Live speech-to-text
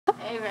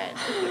Amen.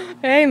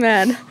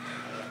 Amen.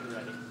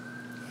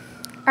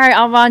 All right,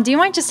 Albane, do you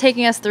mind just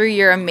taking us through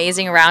your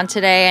amazing round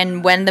today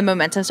and when the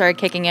momentum started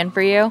kicking in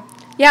for you?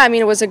 Yeah, I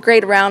mean, it was a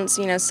great round,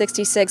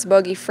 66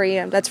 bogey-free.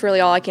 That's really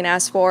all I can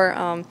ask for.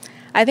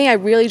 I think I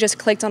really just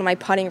clicked on my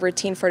putting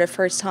routine for the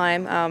first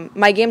time.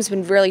 My game's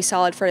been really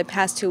solid for the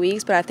past 2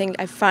 weeks, but I think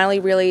I finally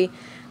really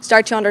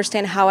start to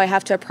understand how I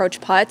have to approach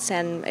putts,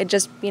 and it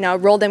just,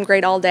 rolled them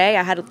great all day.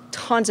 I had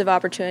tons of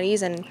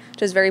opportunities and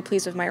just very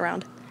pleased with my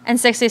round. And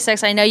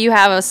 66, I know you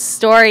have a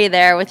story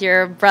there with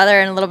your brother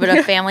and a little bit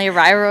of family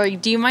rivalry.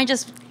 Do you mind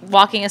just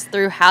walking us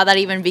through how that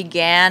even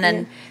began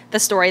and the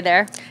story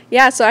there?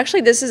 Yeah, so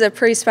actually this is a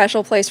pretty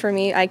special place for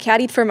me. I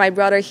caddied for my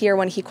brother here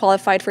when he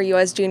qualified for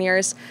U.S.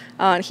 Juniors.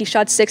 He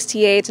shot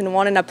 68 and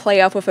won in a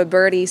playoff with a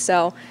birdie.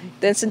 So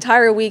this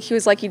entire week he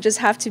was like, you just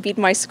have to beat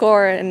my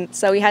score. And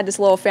so we had this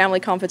little family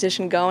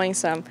competition going.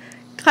 So I'm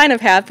kind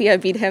of happy I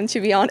beat him, to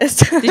be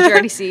honest. Did you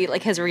already see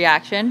his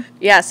reaction?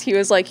 Yes, he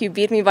was like, you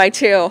beat me by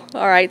 2. All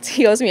right,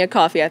 he owes me a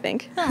coffee, I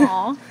think.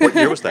 Aww. What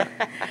year was that?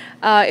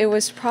 It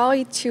was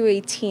probably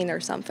 218 or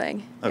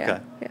something.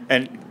 Okay. Yeah.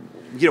 And,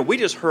 we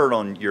just heard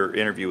on your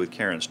interview with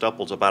Karen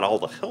Stupples about all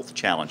the health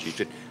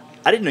challenges.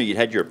 I didn't know you'd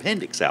had your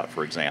appendix out,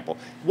 for example.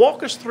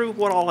 Walk us through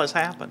what all has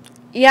happened.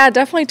 Yeah,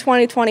 definitely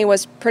 2020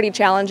 was pretty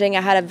challenging.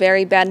 I had a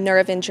very bad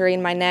nerve injury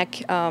in my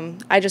neck.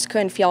 I just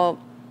couldn't feel,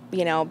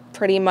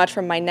 pretty much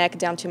from my neck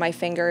down to my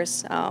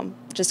fingers,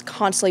 just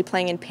constantly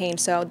playing in pain.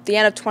 So the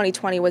end of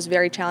 2020 was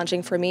very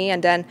challenging for me.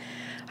 And then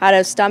I had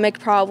a stomach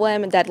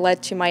problem that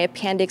led to my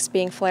appendix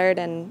being flared,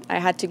 and I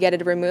had to get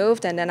it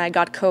removed, and then I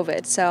got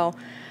COVID. So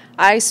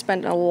I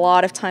spent a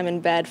lot of time in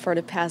bed for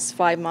the past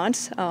 5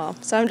 months.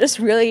 So I'm just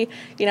really,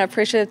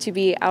 appreciative to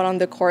be out on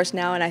the course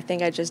now, and I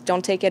think I just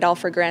don't take it all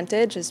for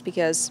granted just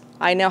because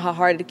I know how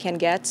hard it can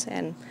get,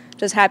 and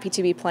just happy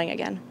to be playing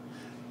again.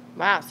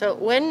 Wow. So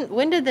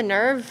when did the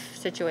nerve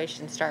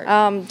situation start?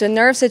 The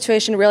nerve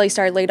situation really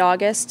started late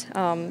August.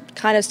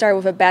 Kind of started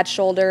with a bad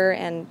shoulder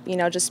and,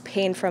 just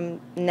pain from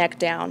neck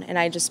down. And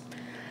I just,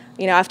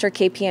 after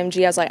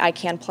KPMG, I was like, I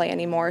can't play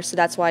anymore. So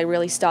that's why I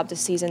really stopped the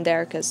season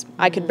there because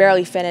I could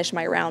barely finish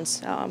my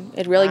rounds.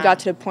 It really got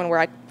to the point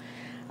where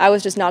I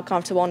was just not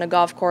comfortable on the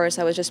golf course.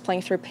 I was just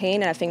playing through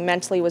pain, and I think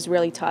mentally it was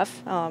really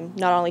tough,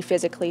 not only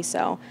physically.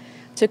 So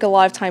took a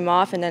lot of time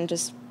off, and then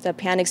just the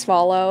appendix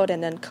followed,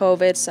 and then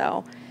COVID.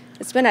 So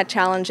it's been a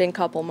challenging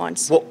couple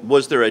months. Well,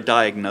 was there a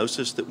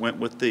diagnosis that went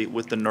with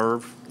the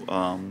nerve?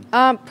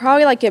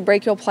 Probably like a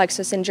brachial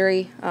plexus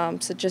injury,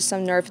 so just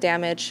some nerve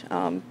damage.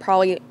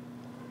 Probably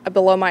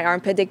below my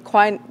armpit.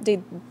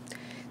 They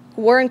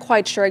weren't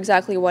quite sure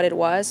exactly what it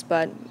was,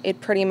 but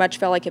it pretty much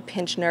felt like a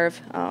pinched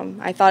nerve.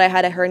 I thought I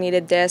had a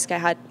herniated disc. I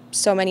had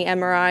so many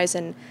MRIs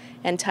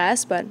and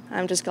tests, but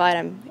I'm just glad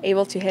I'm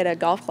able to hit a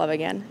golf club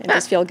again and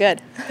just feel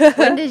good.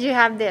 When did you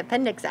have the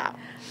appendix out?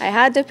 I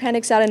had the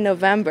appendix out in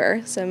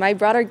November, so my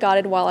brother got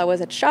it while I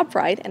was at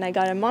ShopRite, and I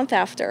got it a month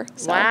after.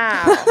 So.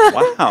 Wow.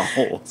 Wow.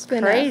 It's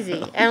been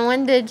crazy. And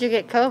when did you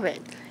get COVID?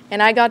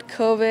 And I got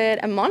COVID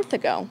a month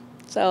ago,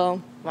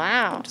 so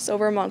wow, just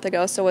over a month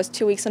ago, so it was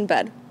 2 weeks in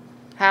bed.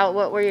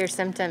 What were your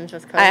symptoms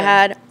with COVID? I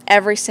had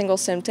every single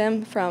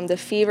symptom, from the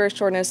fever,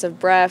 shortness of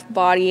breath,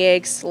 body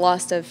aches,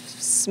 loss of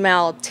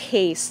smell,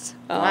 taste.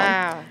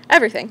 Wow.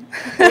 Everything.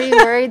 Were you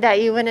worried that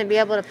you wouldn't be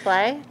able to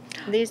play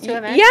these 2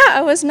 events? Yeah,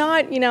 I was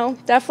not,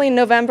 definitely in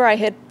November I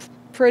hit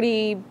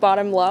pretty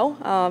bottom low.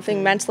 I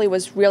think mentally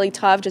was really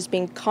tough, just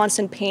being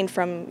constant pain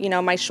from,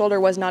 my shoulder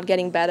was not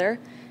getting better.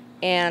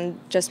 And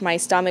just my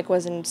stomach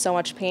was in so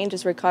much pain,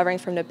 just recovering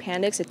from the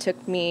appendix. It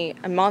took me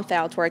a month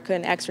out where I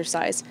couldn't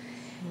exercise.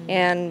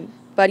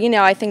 But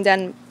I think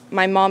then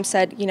my mom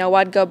said, you know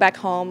what, go back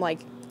home,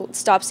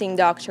 stop seeing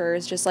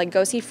doctors, just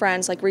go see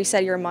friends,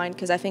 reset your mind,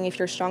 because I think if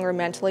you're stronger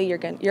mentally,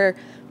 your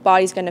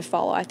body's going to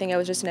follow. I think I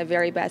was just in a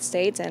very bad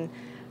state, and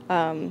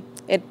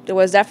it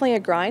was definitely a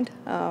grind,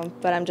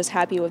 but I'm just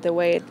happy with the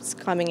way it's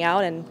coming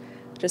out, and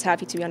just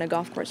happy to be on a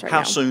golf course right now.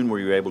 How soon were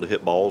you able to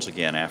hit balls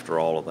again after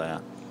all of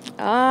that?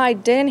 I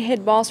didn't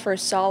hit balls for a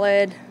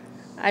solid.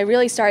 I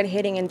really started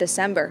hitting in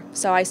December.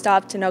 So I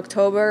stopped in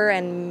October,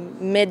 and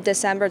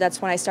mid-December,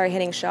 that's when I started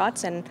hitting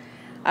shots, and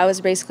I was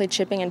basically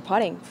chipping and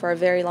putting for a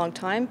very long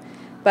time.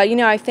 But,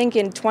 I think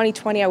in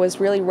 2020 I was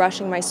really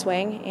rushing my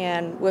swing,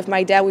 and with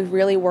my dad we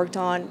really worked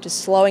on just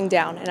slowing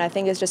down, and I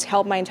think it's just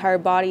helped my entire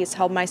body, it's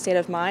helped my state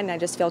of mind, and I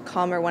just feel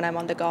calmer when I'm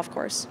on the golf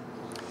course.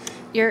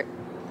 I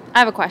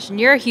have a question.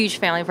 You're a huge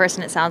family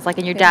person, it sounds like,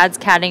 and your dad's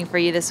caddying for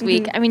you this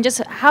week. I mean,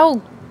 just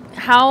how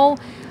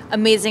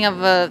amazing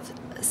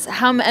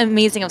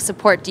of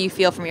support do you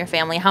feel from your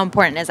family? How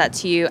important is that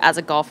to you as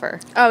a golfer?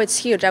 Oh, it's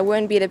huge. I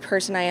wouldn't be the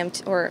person I am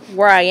or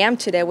where I am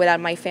today without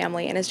my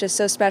family, and it's just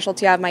so special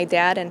to have my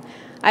dad. And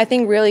I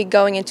think really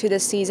going into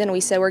this season, we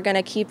said we're going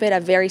to keep it a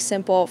very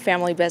simple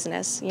family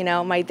business.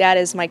 My dad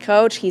is my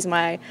coach. He's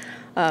my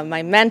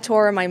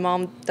mentor. My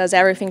mom does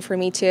everything for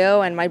me too,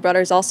 and my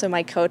brother's also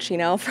my coach,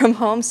 from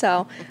home.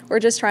 So we're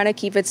just trying to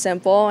keep it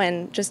simple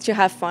and just to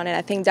have fun. And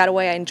I think that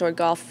way I enjoy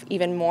golf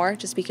even more,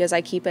 just because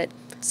I keep it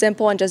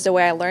simple, and just the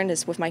way I learned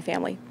is with my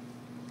family.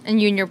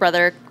 And you and your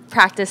brother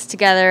practice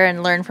together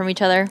and learn from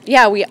each other?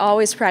 Yeah, we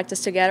always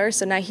practice together.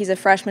 So now he's a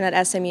freshman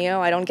at SMU.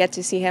 I don't get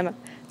to see him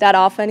that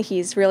often.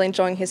 He's really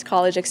enjoying his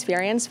college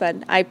experience, but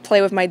I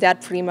play with my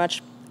dad pretty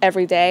much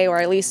every day, or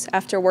at least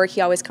after work he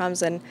always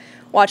comes and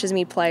watches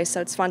me play, so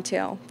it's fun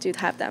to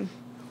have them.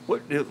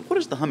 What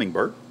is the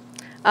Hummingbird?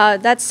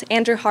 That's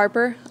Andrew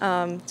Harper.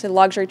 It's a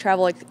luxury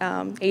travel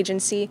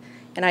agency,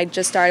 and I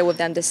just started with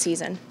them this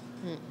season.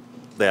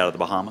 They out of the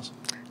Bahamas?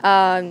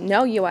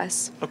 No,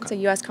 U.S. Okay. It's a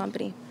U.S.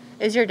 company.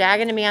 Is your dad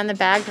going to be on the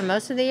bag for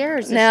most of the year? Or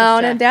is this No,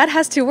 just Dad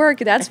has to work.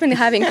 Dad's been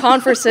having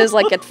conferences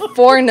like at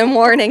 4 in the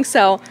morning,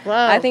 so Whoa.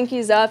 I think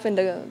he's up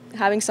and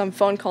having some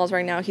phone calls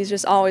right now. He's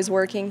just always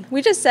working.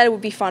 We just said it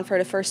would be fun for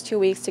the first 2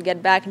 weeks to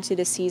get back into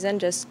the season,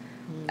 just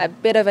a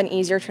bit of an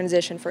easier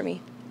transition for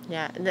me.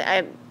 Yeah.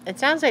 It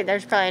sounds like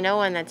there's probably no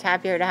one that's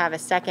happier to have a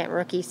second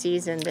rookie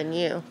season than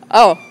you.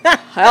 Oh,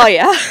 hell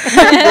yeah.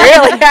 I'm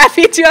really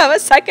happy to have a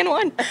second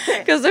one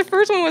because the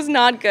first one was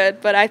not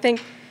good. But I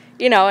think,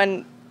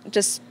 and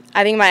just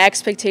I think my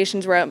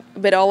expectations were a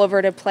bit all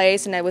over the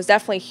place, and it was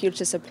definitely a huge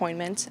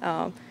disappointment.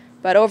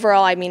 But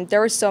overall, I mean,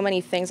 there were so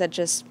many things that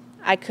just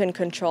I couldn't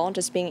control,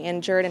 just being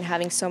injured and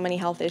having so many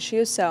health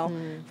issues. So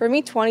for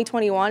me,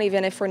 2021,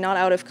 even if we're not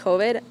out of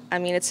COVID, I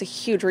mean, it's a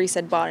huge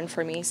reset button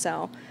for me.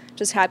 So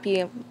just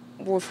happy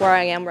with where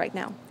I am right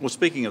now. Well,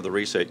 speaking of the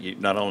reset, you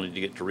not only do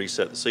you get to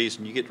reset the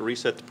season, you get to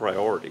reset the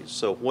priorities.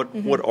 So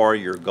what are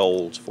your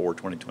goals for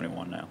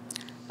 2021 now?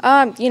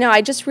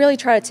 I just really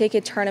try to take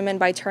it tournament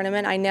by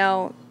tournament. I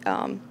know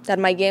that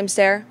my game's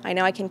there. I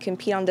know I can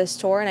compete on this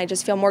tour, and I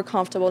just feel more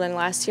comfortable than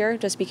last year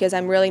just because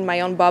I'm really in my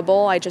own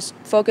bubble. I just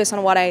focus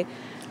on what I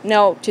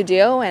know to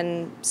do,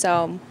 and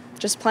so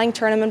just playing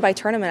tournament by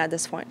tournament at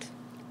this point.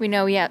 We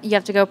know you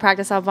have to go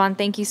practice, Albane.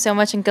 Thank you so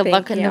much, and good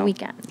luck in the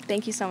weekend.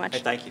 Thank you so much.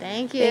 Hey, thank you.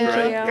 Thank you.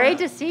 Thank you. Great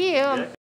to see you. Yeah.